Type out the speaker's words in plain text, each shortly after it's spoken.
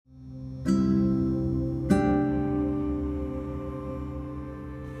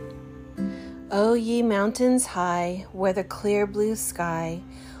O ye mountains high, where the clear blue sky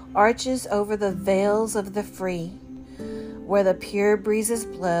arches over the vales of the free, where the pure breezes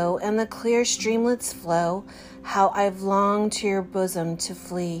blow and the clear streamlets flow, how I've longed to your bosom to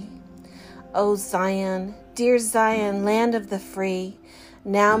flee. O Zion, dear Zion, land of the free,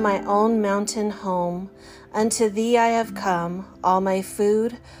 now my own mountain home, unto thee I have come, all my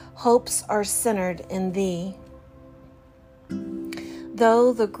food, hopes are centered in thee.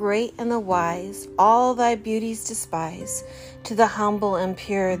 Though the great and the wise all thy beauties despise, to the humble and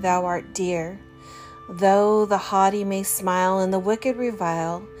pure thou art dear. Though the haughty may smile and the wicked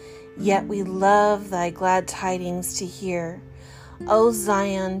revile, yet we love thy glad tidings to hear. O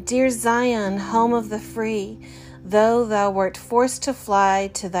Zion, dear Zion, home of the free, though thou wert forced to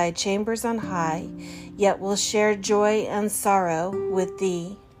fly to thy chambers on high, yet will share joy and sorrow with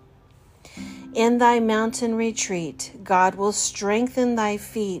thee. In thy mountain retreat, God will strengthen thy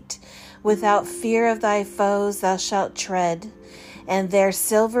feet. Without fear of thy foes thou shalt tread, and there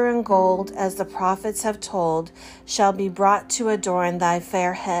silver and gold, as the prophets have told, shall be brought to adorn thy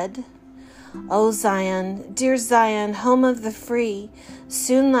fair head. O Zion, dear Zion, home of the free,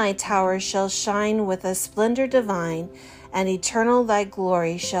 soon thy tower shall shine with a splendor divine, and eternal thy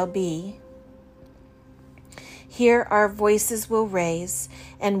glory shall be. Here our voices will raise,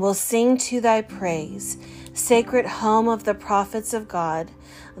 and will sing to thy praise. Sacred home of the prophets of God,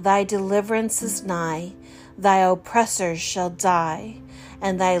 thy deliverance is nigh. Thy oppressors shall die,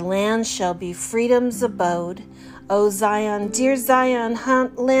 and thy land shall be freedom's abode. O Zion, dear Zion,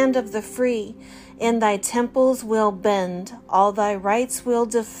 land of the free, in thy temples we'll bend, all thy rights we'll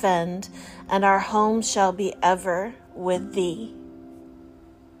defend, and our home shall be ever with thee.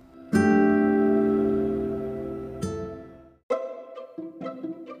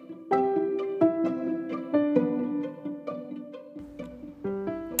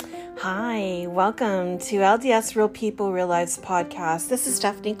 Hi, welcome to LDS Real People, Real Lives podcast. This is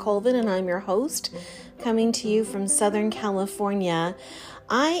Stephanie Colvin, and I'm your host, coming to you from Southern California.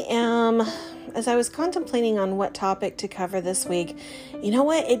 As I was contemplating on what topic to cover this week, you know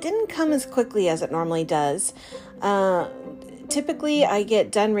what? It didn't come as quickly as it normally does. Typically, I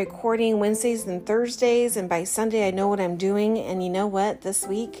get done recording Wednesdays and Thursdays, and by Sunday, I know what I'm doing. And you know what? This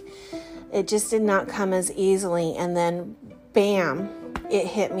week, it just did not come as easily. And then, bam, it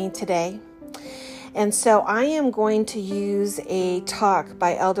hit me today. And so I am going to use a talk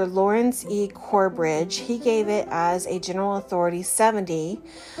by Elder Lawrence E. Corbridge. He gave it as a General Authority 70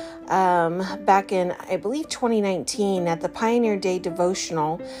 back in, I believe, 2019 at the Pioneer Day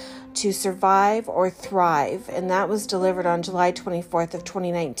Devotional to Survive or Thrive. And that was delivered on July 24th of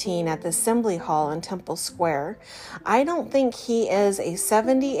 2019 at the Assembly Hall in Temple Square. I don't think he is a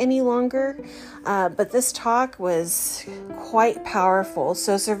 70 any longer, but this talk was quite powerful.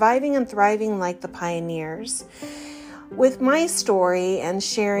 So surviving and thriving like the pioneers. With my story and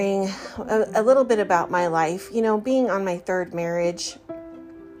sharing a little bit about my life, being on my third marriage,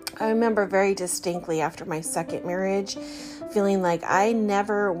 I remember very distinctly after my second marriage feeling like I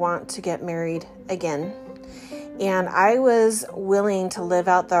never want to get married again. And I was willing to live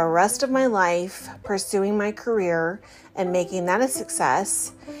out the rest of my life pursuing my career and making that a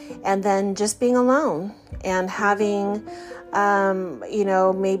success, and then just being alone and having,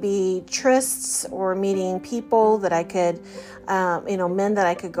 maybe trysts or meeting people that I could, men that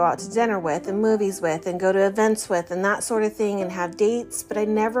I could go out to dinner with and movies with and go to events with and that sort of thing and have dates. But I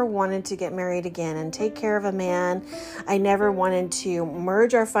never wanted to get married again and take care of a man. I never wanted to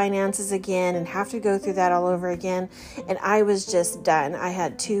merge our finances again and have to go through that all over again. And I was just done. I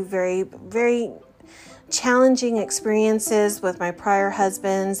had two very, very challenging experiences with my prior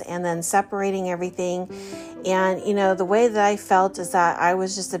husbands and then separating everything. And, the way that I felt is that I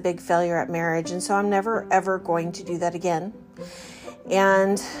was just a big failure at marriage. And so I'm never, ever going to do that again.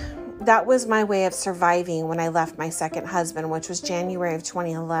 And that was my way of surviving when I left my second husband, which was January of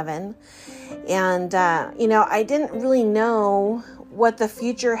 2011. And, I didn't really know what the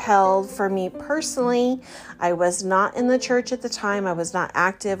future held for me personally. I was not in the church at the time. I was not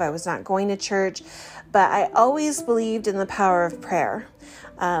active. I was not going to church. But I always believed in the power of prayer.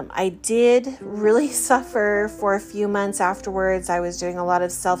 I did really suffer for a few months afterwards. I was doing a lot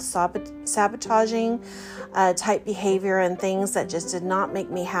of self-sabotaging type behavior and things that just did not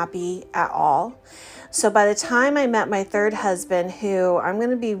make me happy at all. So by the time I met my third husband, who I'm going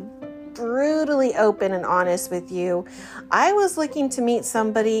to be brutally open and honest with you. I was looking to meet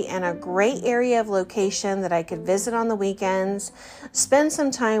somebody in a great area of location that I could visit on the weekends, spend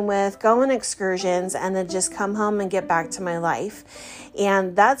some time with, go on excursions, and then just come home and get back to my life.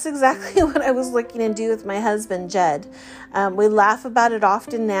 And that's exactly what I was looking to do with my husband, Jed. We laugh about it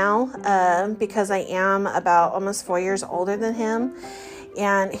often now because I am about almost 4 years older than him.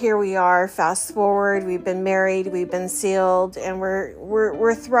 And here we are, fast forward, we've been married, we've been sealed, and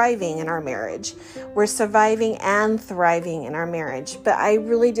we're thriving in our marriage. We're surviving and thriving in our marriage. But I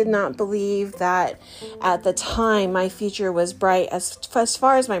really did not believe that at the time my future was bright as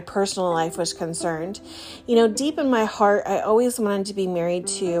far as my personal life was concerned. You know, deep in my heart, I always wanted to be married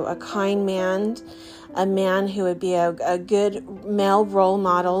to a kind man, a man who would be a good male role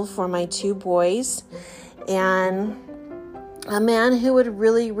model for my 2 boys, and a man who would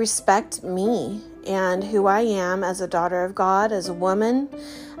really respect me and who I am as a daughter of God, as a woman,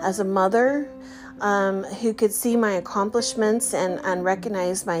 as a mother, who could see my accomplishments and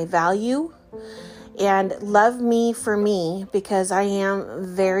recognize my value and love me for me, because I am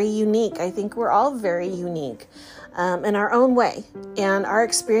very unique. I think we're all very unique in our own way. And our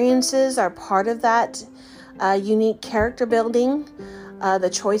experiences are part of that unique character building.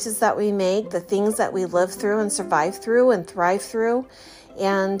 The choices that we make, the things that we live through and survive through and thrive through.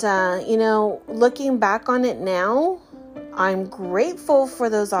 And, looking back on it now, I'm grateful for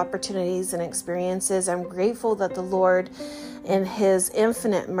those opportunities and experiences. I'm grateful that the Lord, in His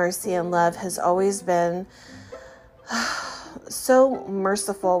infinite mercy and love, has always been so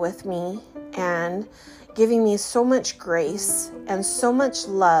merciful with me and giving me so much grace and so much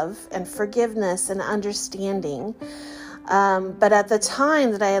love and forgiveness and understanding. But at the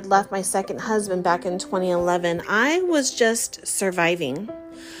time that I had left my second husband back in 2011, I was just surviving.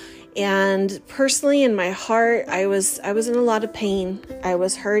 And personally, in my heart, I was in a lot of pain. I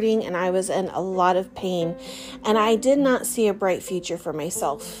was hurting and I was in a lot of pain. And I did not see a bright future for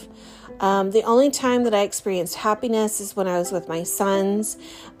myself. The only time that I experienced happiness is when I was with my sons.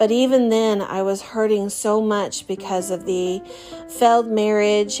 But even then, I was hurting so much because of the failed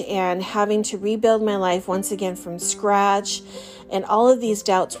marriage and having to rebuild my life once again from scratch. And all of these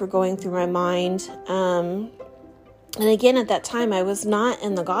doubts were going through my mind. And again, at that time, I was not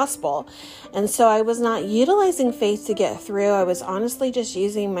in the gospel. And so I was not utilizing faith to get through. I was honestly just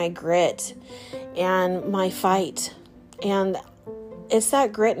using my grit and my fight. And it's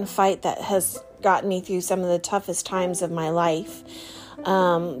that grit and fight that has gotten me through some of the toughest times of my life.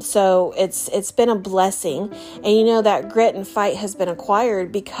 So it's been a blessing. And that grit and fight has been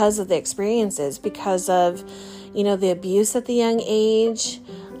acquired because of the experiences, because of, the abuse at the young age,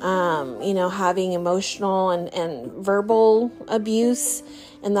 having emotional and verbal abuse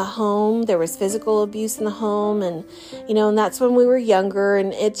in the home. There was physical abuse in the home, and that's when we were younger,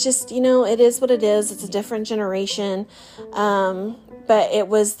 and it's just, it is what it is. It's a different generation. But it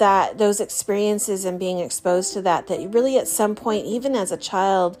was those experiences and being exposed to that really at some point, even as a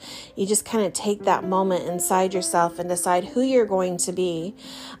child, you just kind of take that moment inside yourself and decide who you're going to be.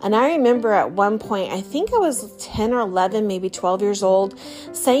 And I remember at one point, I think I was 10 or 11, maybe 12 years old,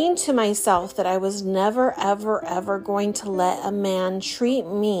 saying to myself that I was never, ever, ever going to let a man treat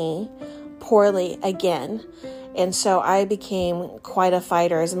me poorly again. And so I became quite a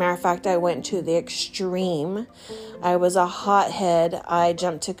fighter. As a matter of fact, I went to the extreme. I was a hothead. I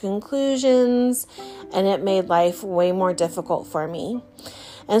jumped to conclusions, and it made life way more difficult for me.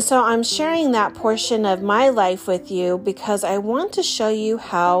 And so I'm sharing that portion of my life with you because I want to show you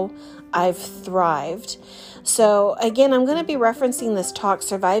how I've thrived. So again, I'm going to be referencing this talk,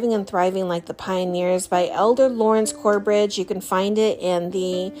 Surviving and Thriving Like the Pioneers, by Elder Lawrence Corbridge. You can find it in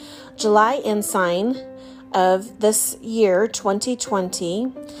the July Ensign of this year, 2020.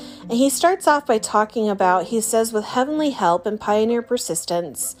 And he starts off by talking about, he says, with heavenly help and pioneer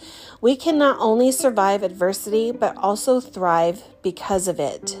persistence, we can not only survive adversity, but also thrive because of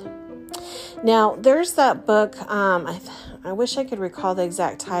it. Now, there's that book, I wish I could recall the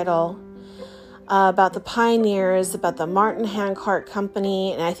exact title, about the pioneers, about the Martin Hancock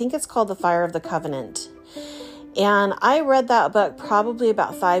Company, and I think it's called The Fire of the Covenant. And I read that book probably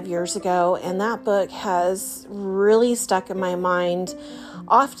about 5 years ago, and that book has really stuck in my mind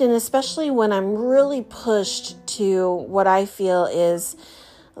often, especially when I'm really pushed to what I feel is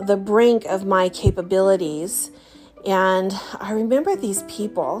the brink of my capabilities. And I remember these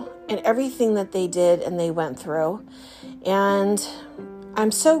people and everything that they did and they went through. And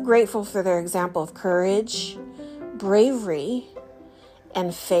I'm so grateful for their example of courage, bravery,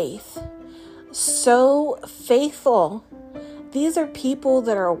 and faith. So faithful these are people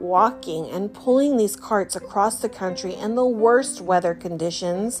that are walking and pulling these carts across the country in the worst weather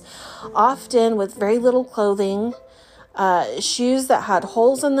conditions, often with very little clothing, shoes that had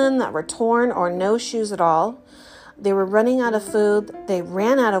holes in them that were torn, or no shoes at all. They were running out of food. They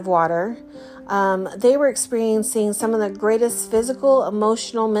ran out of water. They were experiencing some of the greatest physical,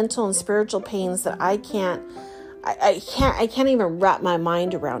 emotional, mental, and spiritual pains that I can't even wrap my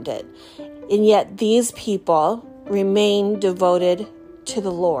mind around it. And yet these people remain devoted to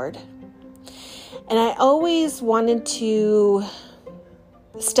the Lord. And I always wanted to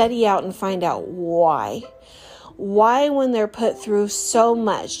study out and find out why. Why, when they're put through so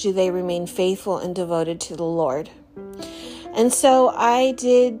much, do they remain faithful and devoted to the Lord? And so I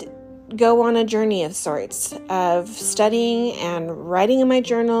did go on a journey of sorts of studying and writing in my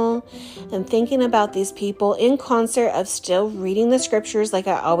journal and thinking about these people in concert of still reading the scriptures like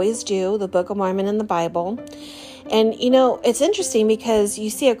I always do, the Book of Mormon and the Bible. And, it's interesting because you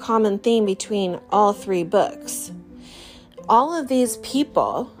see a common theme between all three books. All of these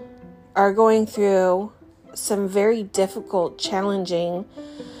people are going through some very difficult, challenging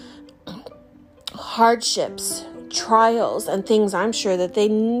hardships, trials, and things I'm sure that they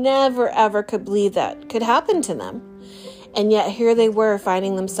never, ever could believe that could happen to them. And yet here they were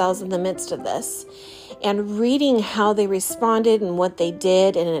finding themselves in the midst of this and reading how they responded and what they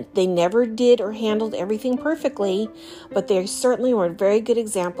did. And they never did or handled everything perfectly, but they certainly were very good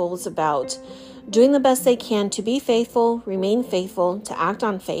examples about doing the best they can to be faithful, remain faithful, to act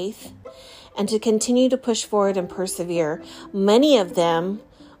on faith, and to continue to push forward and persevere. Many of them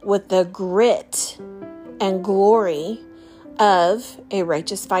with the grit and glory of a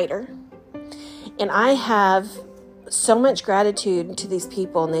righteous fighter. And I have so much gratitude to these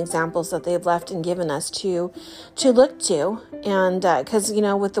people and the examples that they've left and given us to look to. And because,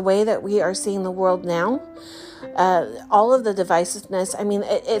 with the way that we are seeing the world now, all of the divisiveness,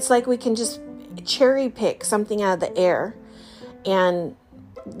 it's like we can just cherry pick something out of the air. And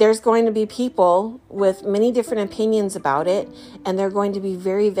there's going to be people with many different opinions about it, and they're going to be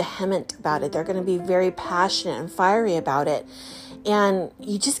very vehement about it. They're going to be very passionate and fiery about it. And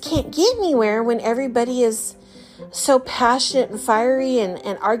you just can't get anywhere when everybody is so passionate and fiery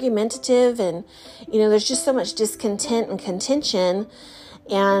and argumentative. And, there's just so much discontent and contention.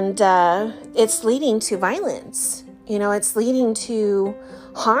 And it's leading to violence. It's leading to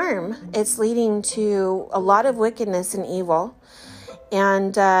harm. It's leading to a lot of wickedness and evil.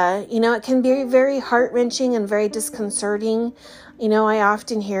 And, it can be very heart-wrenching and very disconcerting. I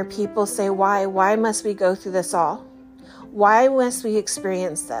often hear people say, why must we go through this all? Why must we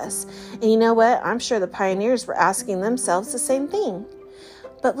experience this? And you know what? I'm sure the pioneers were asking themselves the same thing.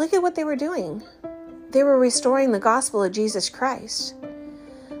 But look at what they were doing. They were restoring the gospel of Jesus Christ.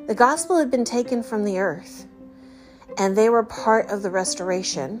 The gospel had been taken from the earth, and they were part of the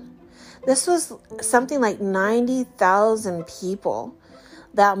restoration. This was something like 90,000 people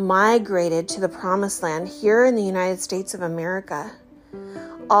that migrated to the promised land here in the United States of America,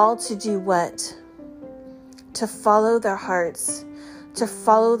 all to do what? To follow their hearts, to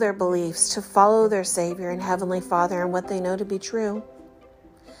follow their beliefs, to follow their Savior and Heavenly Father and what they know to be true.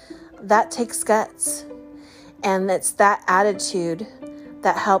 That takes guts, and it's that attitude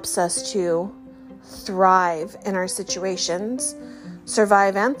that helps us to thrive in our situations,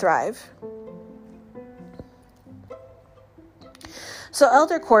 survive and thrive. So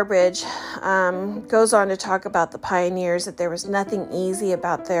Elder Corbridge goes on to talk about the pioneers, that there was nothing easy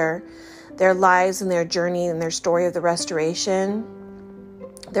about their lives and their journey and their story of the restoration.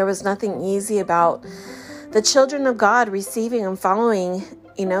 There was nothing easy about the children of God receiving and following,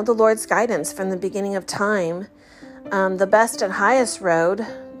 the Lord's guidance from the beginning of time. The best and highest road,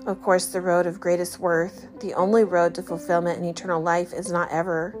 of course, the road of greatest worth, the only road to fulfillment and eternal life, is not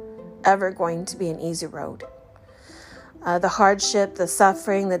ever going to be an easy road. The hardship, the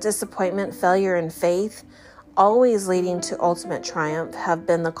suffering, the disappointment, failure, and faith, always leading to ultimate triumph, have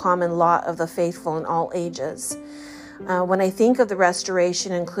been the common lot of the faithful in all ages. When I think of the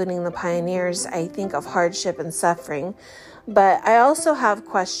restoration, including the pioneers, I think of hardship and suffering. But I also have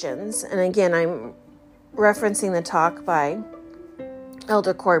questions. And again, I'm referencing the talk by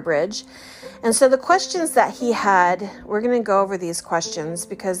Elder Corbridge. And so the questions that he had, we're going to go over these questions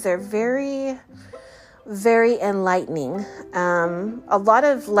because they're very, very enlightening. A lot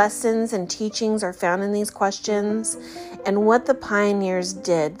of lessons and teachings are found in these questions and what the pioneers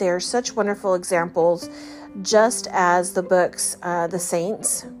did. They are such wonderful examples, just as the books, the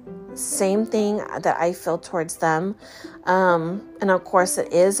saints, same thing that I feel towards them. And of course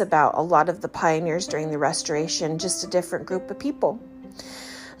it is about a lot of the pioneers during the restoration, just a different group of people.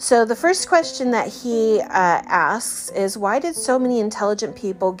 So the first question that he asks is, why did so many intelligent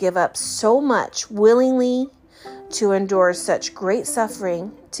people give up so much willingly to endure such great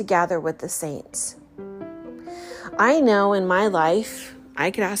suffering to gather with the saints? I know in my life,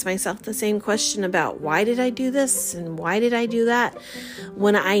 I could ask myself the same question about why did I do this and why did I do that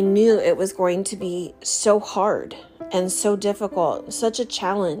when I knew it was going to be so hard and so difficult, such a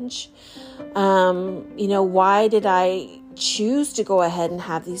challenge. Why did I choose to go ahead and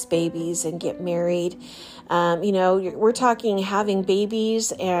have these babies and get married? We're talking having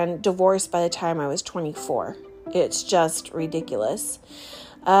babies and divorce by the time I was 24. It's just ridiculous.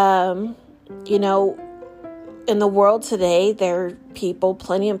 In the world today, there are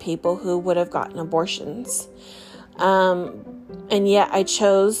plenty of people who would have gotten abortions. And yet I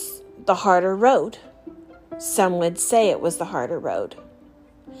chose the harder road. Some would say it was the harder road.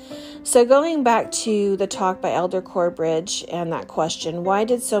 So going back to the talk by Elder Corbridge and that question, why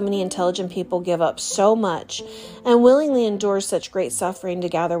did so many intelligent people give up so much and willingly endure such great suffering to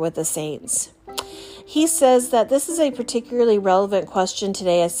gather with the saints? He says that this is a particularly relevant question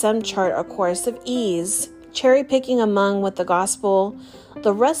today as some chart a course of ease, cherry-picking among what the gospel,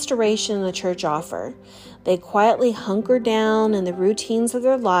 the restoration, and the church offer. They quietly hunker down in the routines of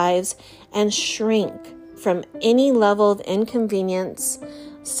their lives and shrink from any level of inconvenience,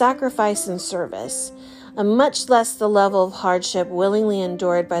 sacrifice, and service, and much less the level of hardship willingly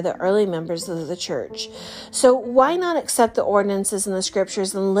endured by the early members of the church. So why not accept the ordinances in the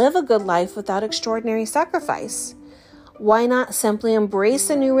scriptures and live a good life without extraordinary sacrifice? Why not simply embrace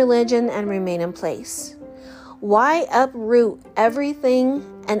a new religion and remain in place? Why uproot everything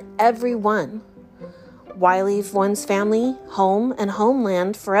and everyone? Why leave one's family, home, and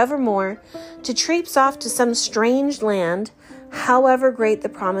homeland forevermore to traipse off to some strange land, however great the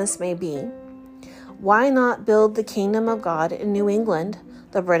promise may be? Why not build the kingdom of God in New England,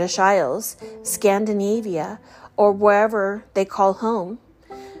 the British Isles, Scandinavia, or wherever they call home?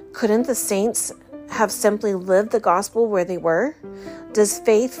 Couldn't the saints have simply lived the gospel where they were? Does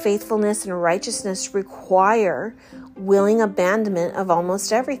faith, faithfulness, and righteousness require willing abandonment of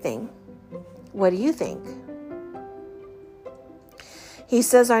almost everything? What do you think? He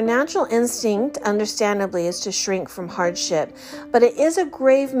says our natural instinct, understandably, is to shrink from hardship, but it is a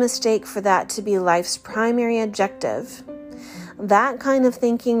grave mistake for that to be life's primary objective. That kind of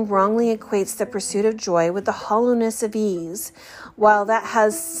thinking wrongly equates the pursuit of joy with the hollowness of ease. While that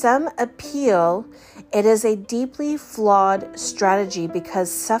has some appeal, it is a deeply flawed strategy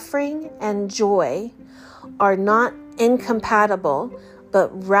because suffering and joy are not incompatible, but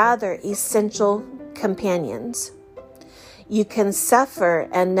rather essential companions. You can suffer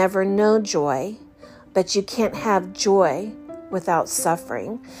and never know joy, but you can't have joy without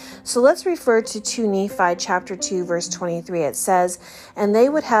suffering. So let's refer to 2 Nephi chapter 2 verse 23. It says, "And they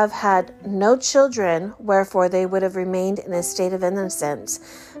would have had no children, wherefore they would have remained in a state of innocence,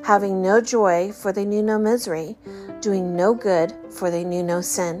 having no joy, for they knew no misery, doing no good, for they knew no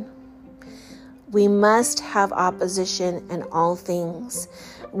sin." We must have opposition in all things.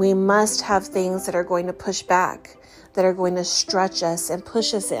 We must have things that are going to push back, that are going to stretch us and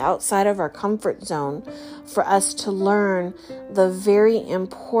push us outside of our comfort zone for us to learn the very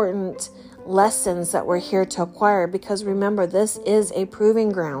important lessons that we're here to acquire. Because remember, this is a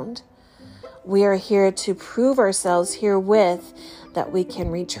proving ground. We are here to prove ourselves herewith that we can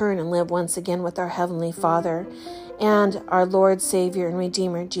return and live once again with our Heavenly Father and our Lord, Savior, and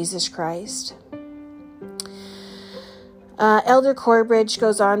Redeemer, Jesus Christ. Elder Corbridge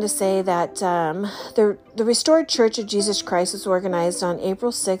goes on to say that the Restored Church of Jesus Christ was organized on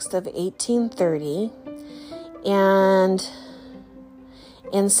April 6th of 1830, and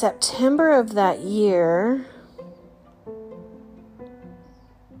in September of that year,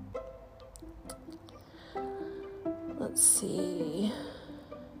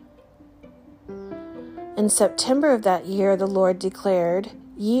 in September of that year, the Lord declared,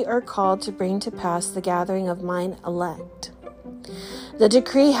 "Ye are called to bring to pass the gathering of mine elect. The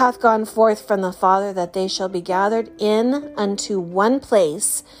decree hath gone forth from the Father that they shall be gathered in unto one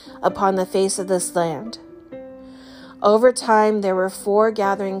place upon the face of this land." Over time, there were 4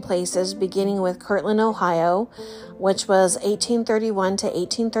 gathering places, beginning with Kirtland, Ohio, which was 1831 to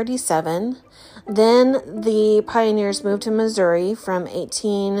 1837. Then the pioneers moved to Missouri from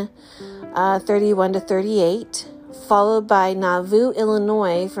 1831 to 38. Followed by Nauvoo,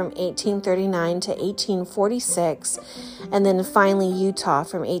 Illinois from 1839 to 1846, and then finally Utah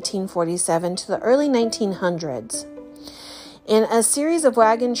from 1847 to the early 1900s. In a series of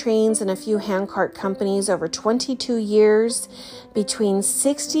wagon trains and a few handcart companies over 22 years, between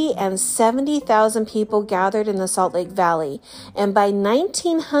 60 and 70,000 people gathered in the Salt Lake Valley. And by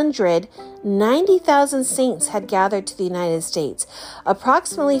 1900, 90,000 saints had gathered to the United States.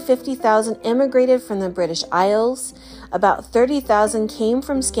 Approximately 50,000 immigrated from the British Isles. About 30,000 came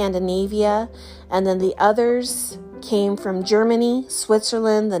from Scandinavia, and then the others came from Germany,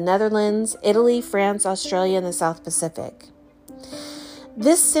 Switzerland, the Netherlands, Italy, France, Australia, and the South Pacific.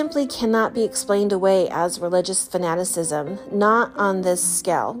 This simply cannot be explained away as religious fanaticism, not on this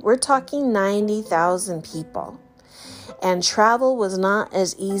scale. We're talking 90,000 people. And travel was not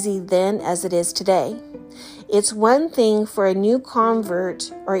as easy then as it is today. It's one thing for a new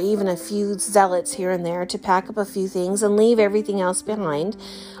convert or even a few zealots here and there to pack up a few things and leave everything else behind,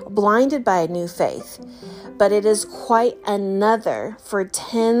 blinded by a new faith. But it is quite another for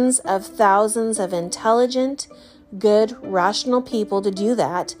tens of thousands of intelligent, good, rational people to do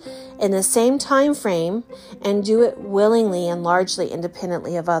that in the same time frame and do it willingly and largely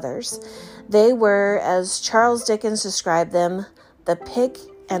independently of others. They were, as Charles Dickens described them, the pick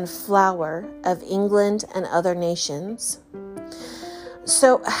and flower of England and other nations.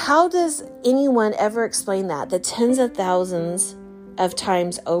 So how does anyone ever explain that? The tens of thousands of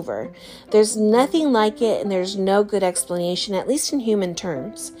times over. There's nothing like it, and there's no good explanation, at least in human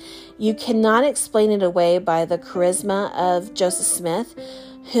terms. You cannot explain it away by the charisma of Joseph Smith,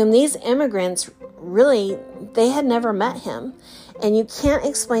 whom these immigrants really, they had never met him. And you can't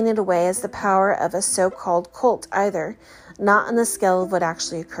explain it away as the power of a so-called cult either, not on the scale of what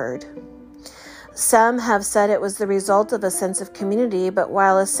actually occurred. Some have said it was the result of a sense of community, but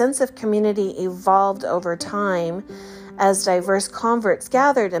while a sense of community evolved over time, as diverse converts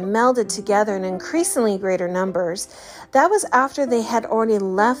gathered and melded together in increasingly greater numbers, that was after they had already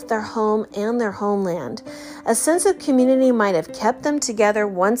left their home and their homeland. A sense of community might have kept them together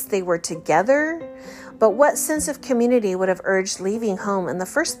once they were together, but what sense of community would have urged leaving home in the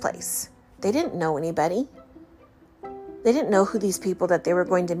first place? They didn't know anybody. They didn't know who these people that they were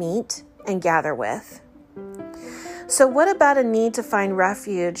going to meet and gather with. So what about a need to find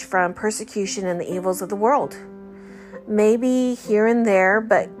refuge from persecution and the evils of the world? Maybe here and there,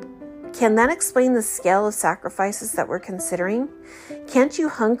 but can that explain the scale of sacrifices that we're considering? Can't you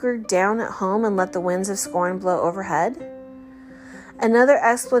hunker down at home and let the winds of scorn blow overhead? Another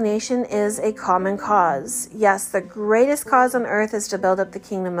explanation is a common cause. Yes, the greatest cause on earth is to build up the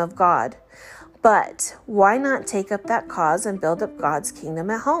kingdom of God. But why not take up that cause and build up God's kingdom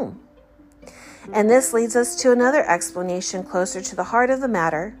at home? And this leads us to another explanation closer to the heart of the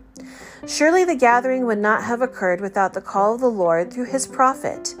matter. Surely the gathering would not have occurred without the call of the Lord through his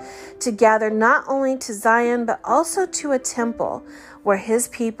prophet to gather not only to Zion, but also to a temple where his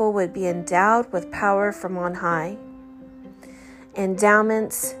people would be endowed with power from on high.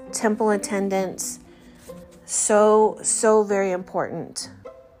 Endowments, temple attendance, so very important.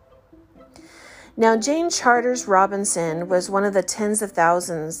 Now, Jane Charters Robinson was one of the tens of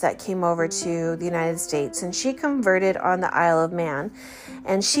thousands that came over to the United States, and she converted on the Isle of Man.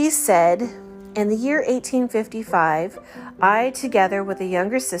 And she said, in the year 1855, I, together with a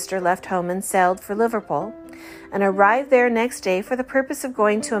younger sister, left home and sailed for Liverpool, and arrived there next day for the purpose of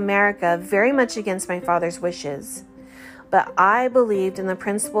going to America, very much against my father's wishes. But I believed in the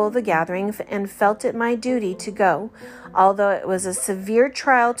principle of the gathering and felt it my duty to go, although it was a severe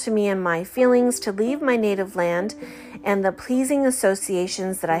trial to me and my feelings to leave my native land and the pleasing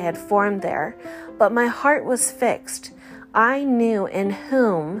associations that I had formed there. But my heart was fixed. I knew in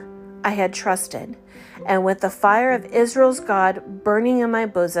whom I had trusted, and with the fire of Israel's God burning in my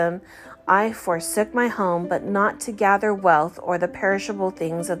bosom, I forsook my home, but not to gather wealth or the perishable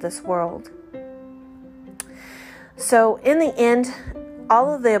things of this world. So in the end,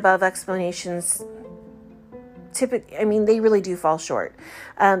 all of the above explanations, they really do fall short.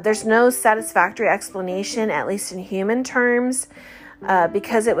 There's no satisfactory explanation, at least in human terms,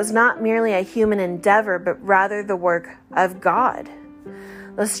 because it was not merely a human endeavor, but rather the work of God.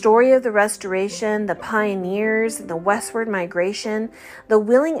 The story of the restoration, the pioneers, the westward migration, the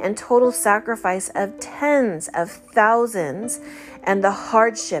willing and total sacrifice of tens of thousands, and the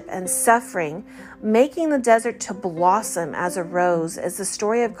hardship and suffering, making the desert to blossom as a rose, is the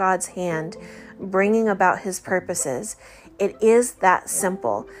story of God's hand bringing about his purposes. It is that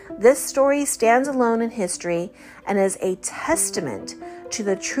simple. This story stands alone in history and is a testament to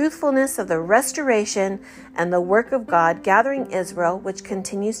the truthfulness of the restoration and the work of God gathering Israel, which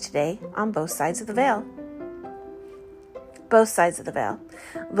continues today on both sides of the veil. Both sides of the veil.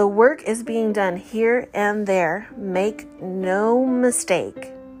 The work is being done here and there. Make no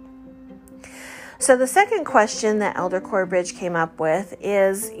mistake. So the second question that Elder Corbridge came up with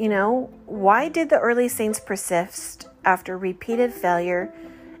is, why did the early saints persist after repeated failure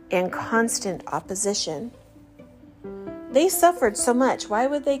and constant opposition? They suffered so much. Why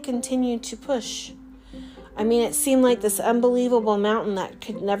would they continue to push? It seemed like this unbelievable mountain that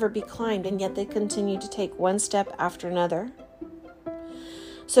could never be climbed, and yet they continued to take one step after another.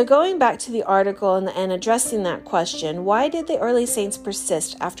 So going back to the article and addressing that question, why did the early saints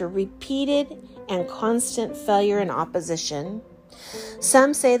persist after repeated and constant failure and opposition?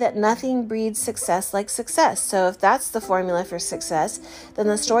 Some say that nothing breeds success like success. So if that's the formula for success, then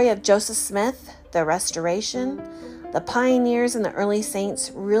the story of Joseph Smith, the Restoration, the pioneers and the early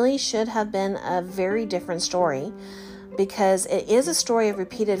saints really should have been a very different story, because it is a story of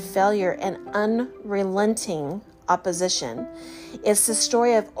repeated failure and unrelenting opposition. It's the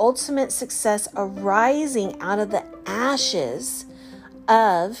story of ultimate success arising out of the ashes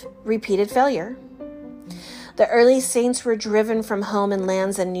of repeated failure. The early saints were driven from home and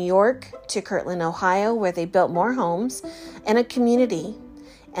lands in New York to Kirtland, Ohio, where they built more homes and a community.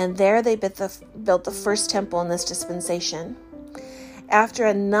 And there they built the first temple in this dispensation. After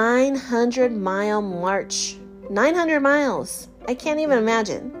a 900-mile march, 900 miles, I can't even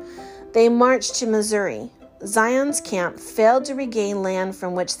imagine, they marched to Missouri. Zion's camp failed to regain land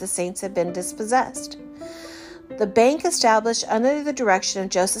from which the saints had been dispossessed. The bank established under the direction of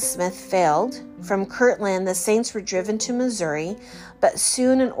Joseph Smith failed. From Kirtland, the saints were driven to Missouri, but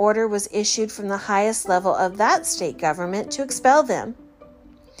soon an order was issued from the highest level of that state government to expel them.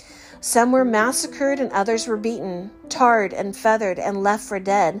 Some were massacred and others were beaten, tarred and feathered and left for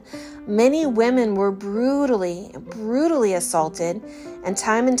dead. Many women were brutally assaulted, and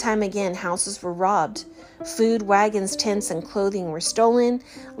time again houses were robbed. Food, wagons, tents, and clothing were stolen.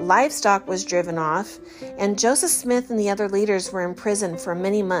 Livestock was driven off, and Joseph Smith and the other leaders were imprisoned for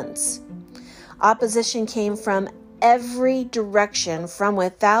many months. Opposition came from every direction, from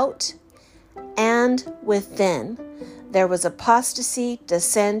without and within. There was apostasy,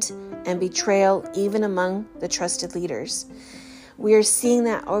 dissent, and betrayal even among the trusted leaders. We are seeing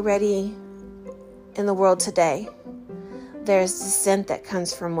that already in the world today. There's dissent that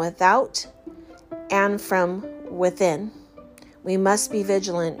comes from without and from within. We must be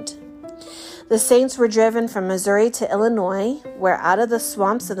vigilant. The saints were driven from Missouri to Illinois, where out of the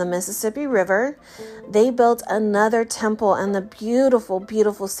swamps of the Mississippi River, they built another temple in the beautiful,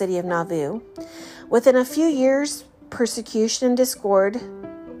 beautiful city of Nauvoo. Within a few years, persecution and discord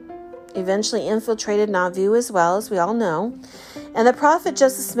eventually infiltrated Nauvoo as well, as we all know. And the prophet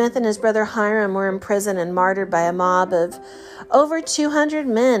Joseph Smith and his brother Hiram were imprisoned and martyred by a mob of over 200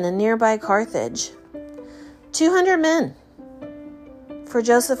 men in nearby Carthage. 200 men for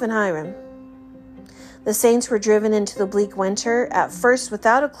Joseph and Hiram. The saints were driven into the bleak winter, at first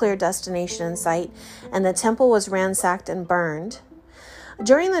without a clear destination in sight, and the temple was ransacked and burned.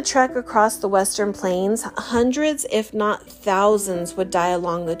 During the trek across the western plains, hundreds, if not thousands, would die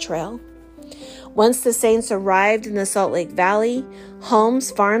along the trail. Once the saints arrived in the Salt Lake Valley,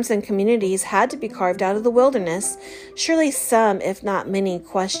 homes, farms, and communities had to be carved out of the wilderness. Surely some, if not many,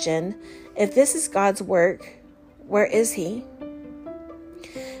 question, if this is God's work, where is He?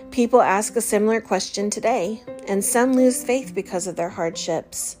 People ask a similar question today, and some lose faith because of their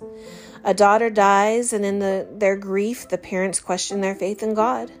hardships. A daughter dies, and in their grief, the parents question their faith in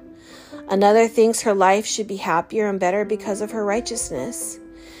God. Another thinks her life should be happier and better because of her righteousness.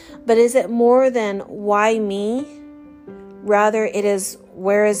 But is it more than why me? Rather, it is,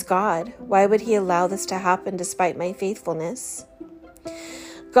 where is God? Why would He allow this to happen despite my faithfulness?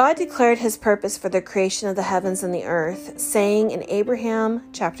 God declared His purpose for the creation of the heavens and the earth, saying in Abraham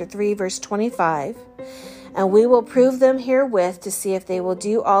chapter 3, verse 25, "And we will prove them herewith to see if they will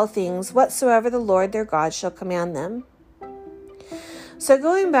do all things whatsoever the Lord their God shall command them." So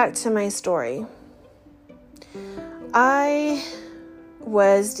going back to my story, I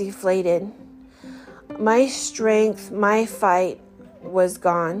was deflated. My strength, my fight was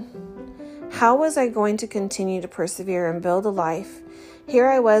gone. How was I going to continue to persevere and build a life? Here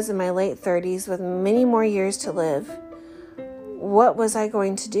I was in my late 30s with many more years to live. What was I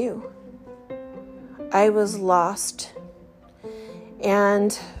going to do? I was lost.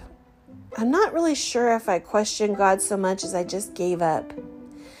 And I'm not really sure if I questioned God so much as I just gave up.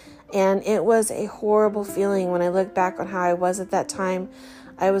 And it was a horrible feeling when I look back on how I was at that time.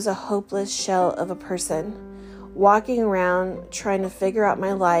 I was a hopeless shell of a person, walking around trying to figure out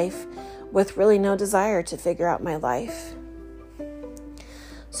my life with really no desire to figure out my life.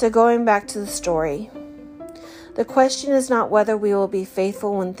 So going back to the story, the question is not whether we will be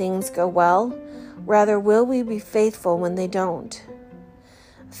faithful when things go well. Rather, will we be faithful when they don't?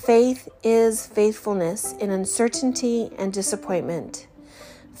 Faith is faithfulness in uncertainty and disappointment.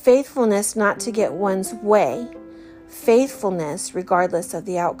 Faithfulness not to get one's way. Faithfulness regardless of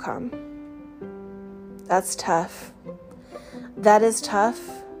the outcome. That's tough. That is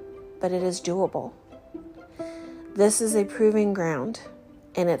tough, but it is doable. This is a proving ground,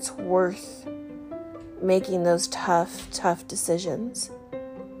 and it's worth making those tough decisions.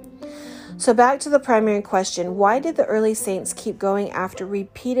 So back to the primary question, why did the early saints keep going after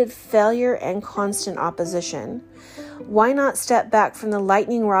repeated failure and constant opposition? Why not step back from the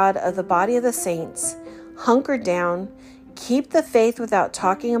lightning rod of the body of the saints, hunker down, keep the faith without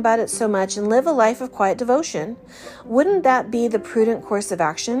talking about it so much, and live a life of quiet devotion? Wouldn't that be the prudent course of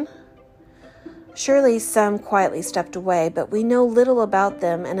action? Surely some quietly stepped away, but we know little about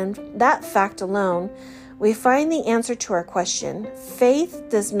them, and in that fact alone, we find the answer to our question. Faith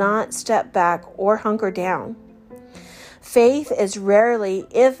does not step back or hunker down. Faith is rarely,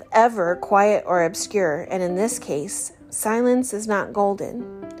 if ever, quiet or obscure, and in this case, silence is not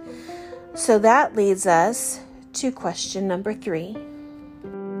golden. So that leads us to question number 3.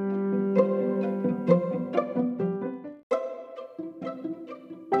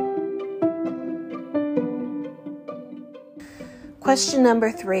 Question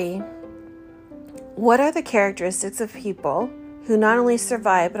number 3. What are the characteristics of people who not only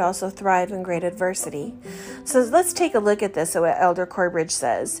survive but also thrive in great adversity? So let's take a look at this, what Elder Corbridge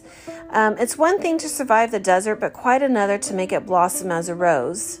says. It's one thing to survive the desert, but quite another to make it blossom as a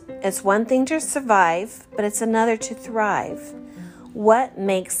rose. It's one thing to survive, but it's another to thrive. What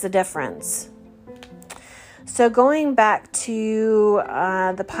makes the difference? So going back to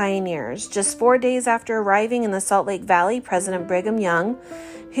the pioneers, just 4 days after arriving in the Salt Lake Valley, President Brigham Young,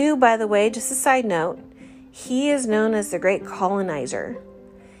 who, by the way, just a side note, he is known as the great colonizer.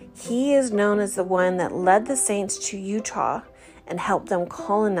 He is known as the one that led the saints to Utah and helped them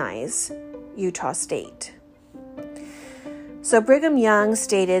colonize Utah State. So Brigham Young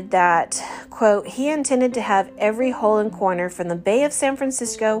stated that, quote, he intended to have every hole and corner from the Bay of San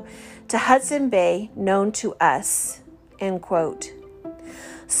Francisco to Hudson Bay known to us, end quote.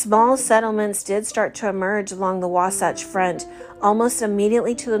 Small settlements did start to emerge along the Wasatch Front, almost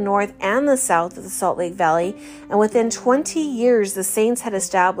immediately to the north and the south of the Salt Lake Valley, and within 20 years, the saints had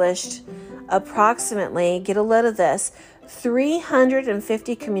established approximately, get a load of this,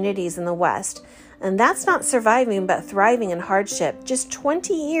 350 communities in the West. And that's not surviving, but thriving in hardship. Just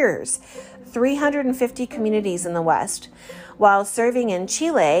 20 years, 350 communities in the West. While serving in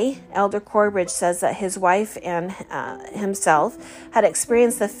Chile, Elder Corbridge says that his wife and himself had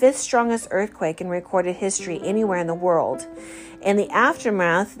experienced the 5th strongest earthquake in recorded history anywhere in the world. In the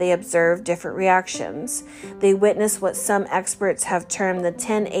aftermath, they observed different reactions. They witnessed what some experts have termed the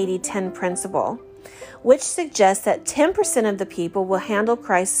 10-80-10 principle, which suggests that 10% of the people will handle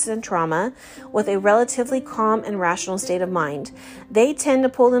crisis and trauma with a relatively calm and rational state of mind. They tend to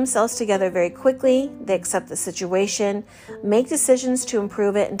pull themselves together very quickly. They accept the situation, make decisions to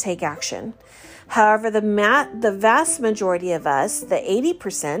improve it, and take action. However, the vast majority of us, the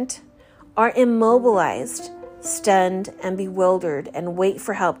 80%, are immobilized, stunned, and bewildered, and wait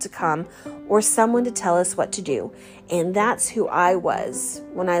for help to come or someone to tell us what to do. And that's who I was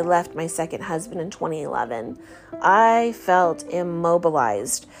when I left my second husband in 2011. I felt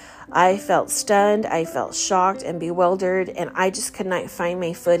immobilized. I felt stunned. I felt shocked and bewildered, and I just could not find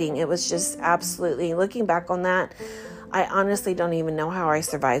my footing. It was just absolutely, looking back on that, I honestly don't even know how I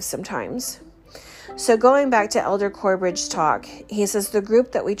survived sometimes. So going back to Elder Corbridge's talk, he says the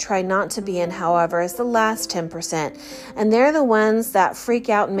group that we try not to be in, however, is the last 10%, and they're the ones that freak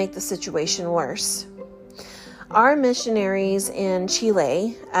out and make the situation worse. Our missionaries in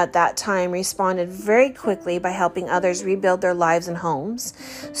Chile at that time responded very quickly by helping others rebuild their lives and homes.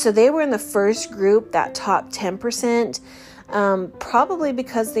 So they were in the first group, that top 10%, probably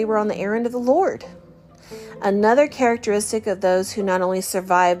because they were on the errand of the Lord. Another characteristic of those who not only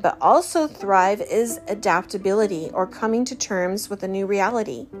survive but also thrive is adaptability, or coming to terms with a new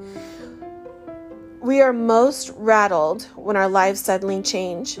reality. We are most rattled when our lives suddenly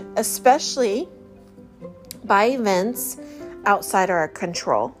change, especially by events outside our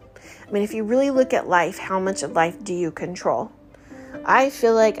control. I mean, if you really look at life, how much of life do you control? I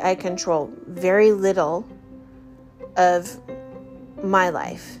feel like I control very little of my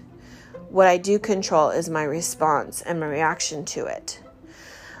life. What I do control is my response and my reaction to it.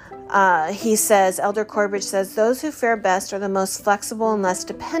 He says, Elder Corbridge says, those who fare best are the most flexible and less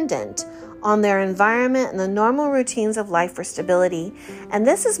dependent on their environment and the normal routines of life for stability. And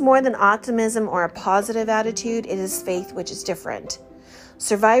this is more than optimism or a positive attitude. It is faith, which is different.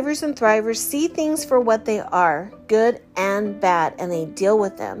 Survivors and thrivers see things for what they are, good and bad, and they deal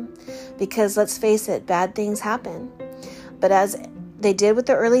with them. Because let's face it, bad things happen. But as they did with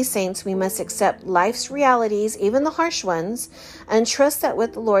the early saints, we must accept life's realities, even the harsh ones, and trust that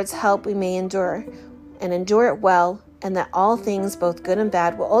with the Lord's help we may endure, and endure it well, and that all things, both good and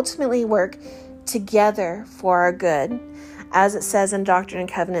bad, will ultimately work together for our good. As it says in Doctrine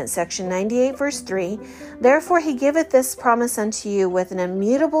and Covenants, section 98, verse 3, therefore he giveth this promise unto you with an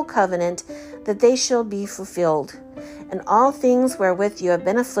immutable covenant, that they shall be fulfilled. And all things wherewith you have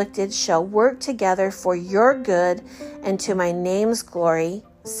been afflicted shall work together for your good and to my name's glory,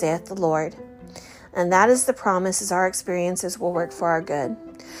 saith the Lord. And that is the promise, is our experiences will work for our good.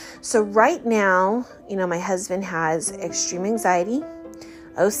 So right now, my husband has extreme anxiety,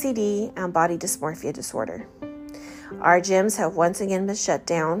 OCD, and body dysmorphia disorder. Our gyms have once again been shut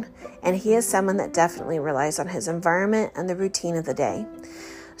down, and he is someone that definitely relies on his environment and the routine of the day.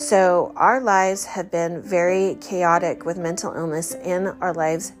 So our lives have been very chaotic with mental illness in our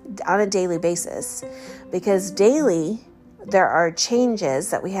lives on a daily basis, because daily there are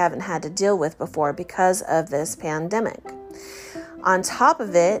changes that we haven't had to deal with before because of this pandemic. On top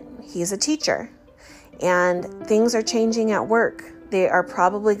of it, he's a teacher, and things are changing at work. They are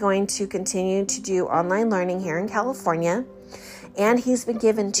probably going to continue to do online learning here in California, and he's been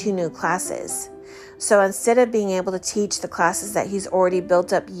given 2 new classes. So instead of being able to teach the classes that he's already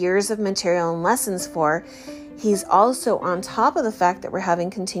built up years of material and lessons for, he's also, on top of the fact that we're having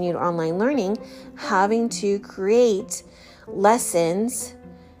continued online learning, having to create lessons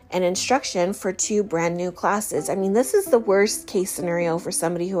and instruction for 2 brand new classes. I mean, this is the worst case scenario for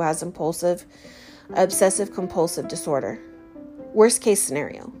somebody who has obsessive compulsive disorder. Worst case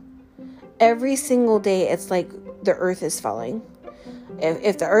scenario. Every single day, it's like the earth is falling.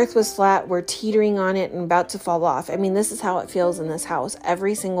 If the earth was flat, we're teetering on it and about to fall off. I mean, this is how it feels in this house.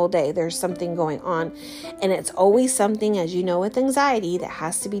 Every single day, there's something going on. And it's always something, as you know, with anxiety that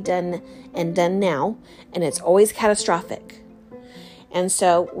has to be done and done now. And it's always catastrophic. And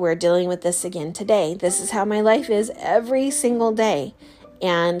so we're dealing with this again today. This is how my life is every single day.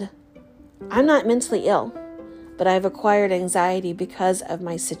 And I'm not mentally ill, but I've acquired anxiety because of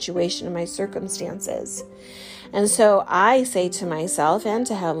my situation and my circumstances. And so I say to myself and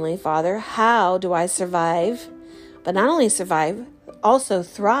to Heavenly Father, how do I survive, but not only survive, also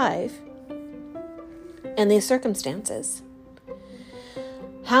thrive in these circumstances?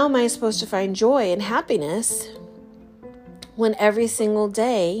 How am I supposed to find joy and happiness when every single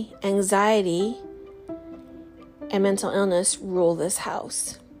day anxiety and mental illness rule this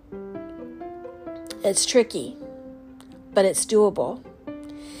house? It's tricky, but it's doable.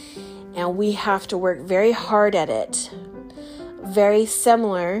 And we have to work very hard at it. Very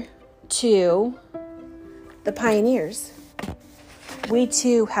similar to the pioneers. We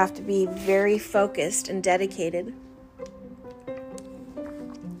too have to be very focused and dedicated.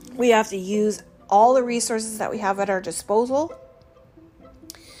 We have to use all the resources that we have at our disposal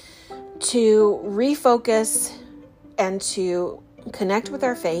to refocus and to connect with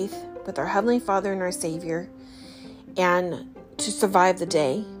our faith, with our Heavenly Father and our Savior, and to survive the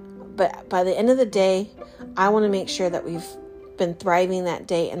day. But by the end of the day, I want to make sure that we've been thriving that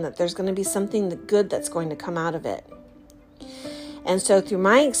day and that there's going to be something good that's going to come out of it. And so through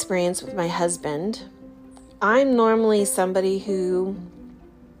my experience with my husband, I'm normally somebody who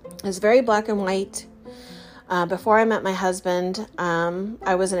is very black and white. Before I met my husband,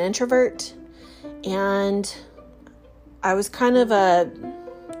 I was an introvert, and I was kind of a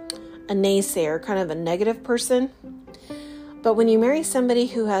naysayer, kind of a negative person. But when you marry somebody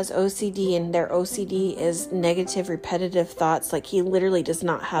who has OCD and their OCD is negative, repetitive thoughts, like he literally does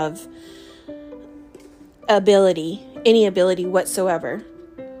not have any ability whatsoever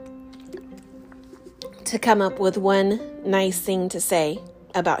to come up with one nice thing to say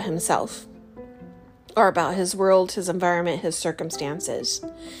about himself or about his world, his environment, his circumstances.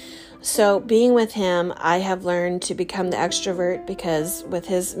 So being with him, I have learned to become the extrovert, because with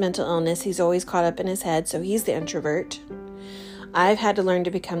his mental illness, he's always caught up in his head. So he's the introvert. I've had to learn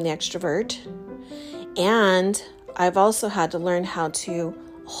to become the extrovert. And I've also had to learn how to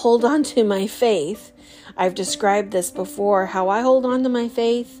hold on to my faith. I've described this before. How I hold on to my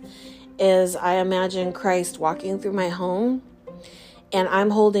faith is I imagine Christ walking through my home, and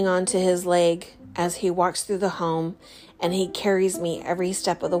I'm holding on to his leg as he walks through the home, and he carries me every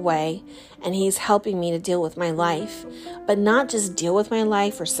step of the way, and he's helping me to deal with my life. But not just deal with my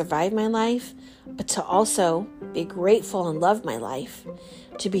life or survive my life, but to also be grateful and love my life,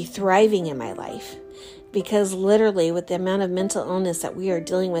 to be thriving in my life. Because literally, with the amount of mental illness that we are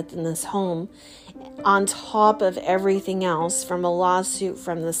dealing with in this home, on top of everything else, from a lawsuit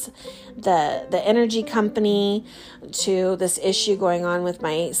from the energy company to this issue going on with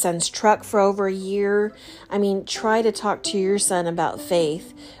my son's truck for over a year. I mean, try to talk to your son about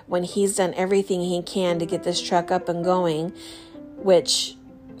faith when he's done everything he can to get this truck up and going, which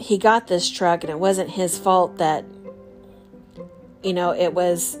he got this truck and it wasn't his fault that, it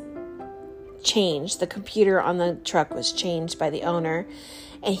was changed. The computer on the truck was changed by the owner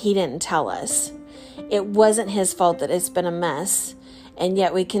and he didn't tell us. It wasn't his fault that it's been a mess, and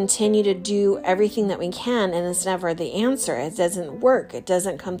yet we continue to do everything that we can, and it's never the answer. It doesn't work. It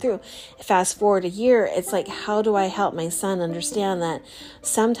doesn't come through. Fast forward a year, it's like, how do I help my son understand that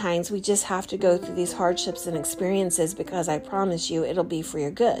sometimes we just have to go through these hardships and experiences, because I promise you it'll be for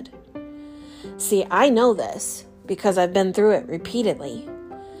your good. See, I know this because I've been through it repeatedly.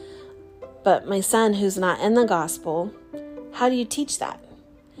 But my son, who's not in the gospel, how do you teach that?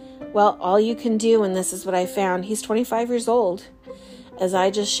 Well, all you can do, and this is what I found, he's 25 years old. As I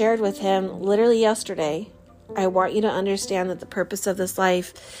just shared with him literally yesterday, I want you to understand that the purpose of this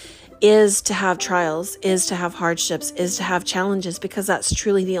life is to have trials, is to have hardships, is to have challenges, because that's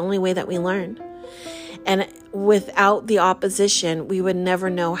truly the only way that we learn. And without the opposition, we would never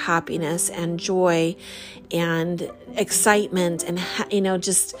know happiness and joy and excitement and,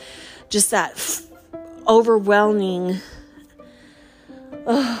 just that overwhelming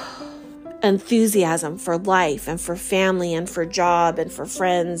enthusiasm for life and for family and for job and for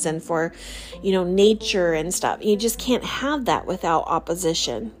friends and for, nature and stuff. You just can't have that without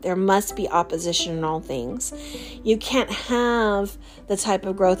opposition. There must be opposition in all things. You can't have the type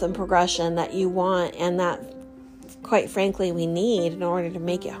of growth and progression that you want and that, quite frankly, we need in order to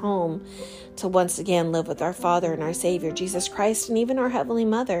make it home to once again live with our Father and our Savior, Jesus Christ, and even our Heavenly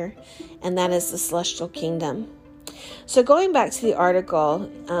Mother, and that is the celestial kingdom. So going back to the article,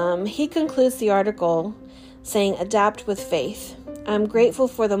 he concludes the article saying, adapt with faith. I'm grateful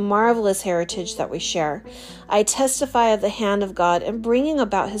for the marvelous heritage that we share. I testify of the hand of God in bringing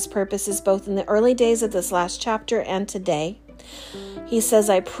about his purposes both in the early days of this last chapter and today. He says,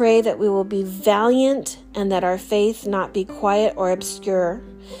 I pray that we will be valiant and that our faith not be quiet or obscure,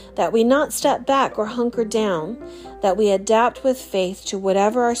 that we not step back or hunker down, that we adapt with faith to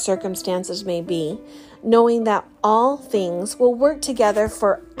whatever our circumstances may be, knowing that all things will work together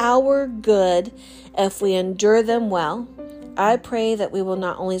for our good if we endure them well. I pray that we will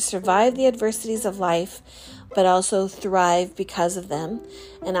not only survive the adversities of life, but also thrive because of them.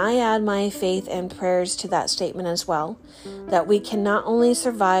 And I add my faith and prayers to that statement as well, that we can not only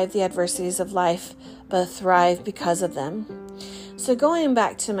survive the adversities of life, but thrive because of them. So going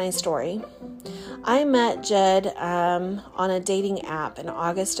back to my story, I met Jed on a dating app in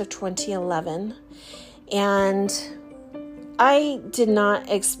August of 2011. And I did not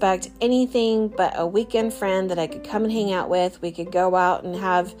expect anything but a weekend friend that I could come and hang out with. We could go out and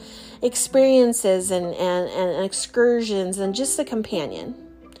have experiences and excursions and just a companion.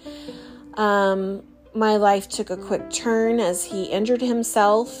 My life took a quick turn as he injured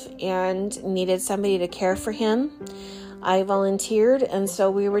himself and needed somebody to care for him. I volunteered, and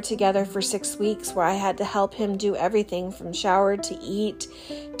so we were together for 6 weeks where I had to help him do everything from shower to eat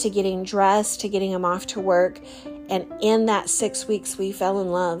to getting dressed to getting him off to work. And in that 6 weeks, we fell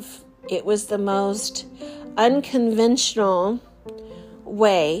in love. It was the most unconventional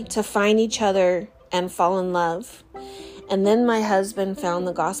way to find each other and fall in love. And then my husband found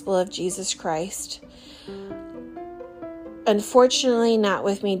the gospel of Jesus Christ. Unfortunately, not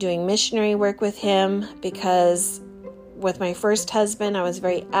with me doing missionary work with him, because with my first husband, I was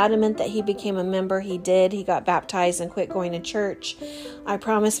very adamant that he became a member. He did. He got baptized and quit going to church. I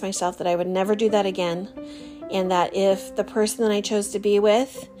promised myself that I would never do that again, and that if the person that I chose to be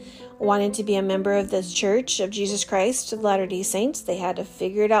with wanted to be a member of this Church of Jesus Christ of Latter-day Saints, they had to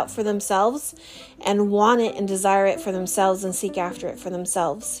figure it out for themselves and want it and desire it for themselves and seek after it for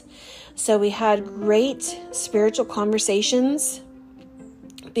themselves. So we had great spiritual conversations,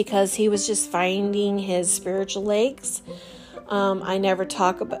 because he was just finding his spiritual legs. I never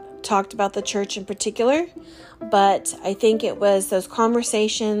talked about the church in particular, but I think it was those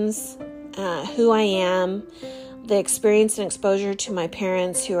conversations, who I am, the experience and exposure to my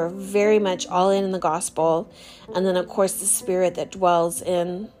parents who are very much all in the gospel, and then of course the spirit that dwells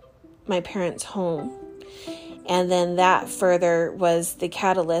in my parents' home. And then that further was the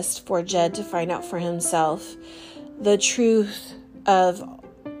catalyst for Jed to find out for himself the truth of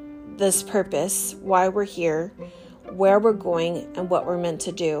this purpose, why we're here, where we're going, and what we're meant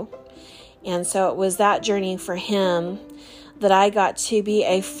to do. And so it was that journey for him that I got to be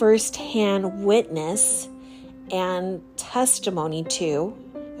a first-hand witness and testimony to.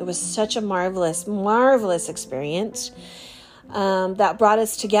 It was such a marvelous, marvelous experience that brought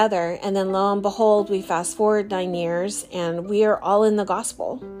us together. And then lo and behold, we fast forward 9 years and we are all in the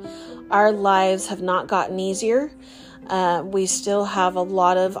gospel. Our lives have not gotten easier. We still have a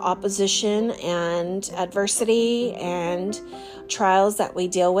lot of opposition and adversity and trials that we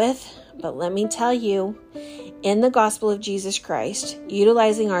deal with. But let me tell you, in the gospel of Jesus Christ,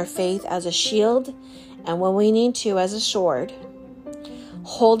 utilizing our faith as a shield and when we need to as a sword,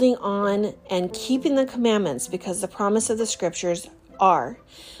 holding on and keeping the commandments, because the promise of the scriptures are,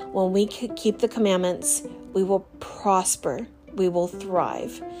 when we keep the commandments, we will prosper, we will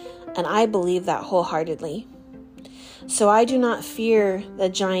thrive. And I believe that wholeheartedly. So I do not fear the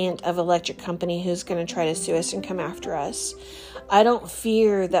giant of electric company who's going to try to sue us and come after us. I don't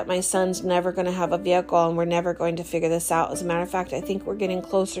fear that my son's never going to have a vehicle and we're never going to figure this out. As a matter of fact, I think we're getting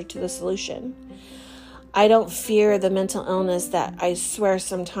closer to the solution. I don't fear the mental illness that I swear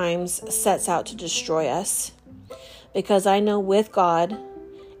sometimes sets out to destroy us, because I know with God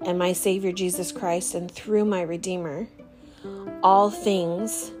and my Savior Jesus Christ and through my Redeemer, all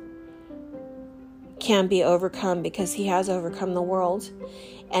things can be overcome because he has overcome the world,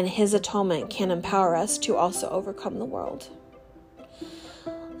 and his atonement can empower us to also overcome the world.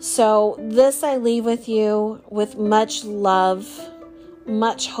 So this I leave with you with much love,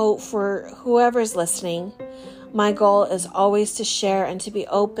 much hope for whoever's listening. My goal is always to share and to be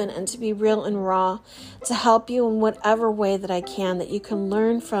open and to be real and raw, to help you in whatever way that I can, that you can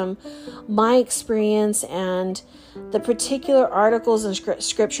learn from my experience and the particular articles and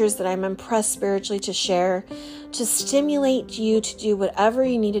scriptures that I'm impressed spiritually to share, to stimulate you to do whatever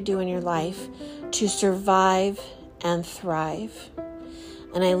you need to do in your life to survive and thrive.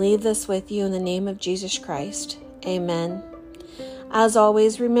 And I leave this with you in the name of Jesus Christ. Amen. As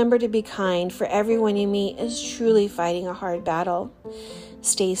always, remember to be kind, for everyone you meet is truly fighting a hard battle.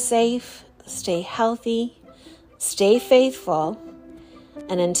 Stay safe, stay healthy, stay faithful,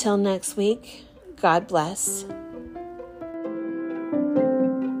 and until next week, God bless.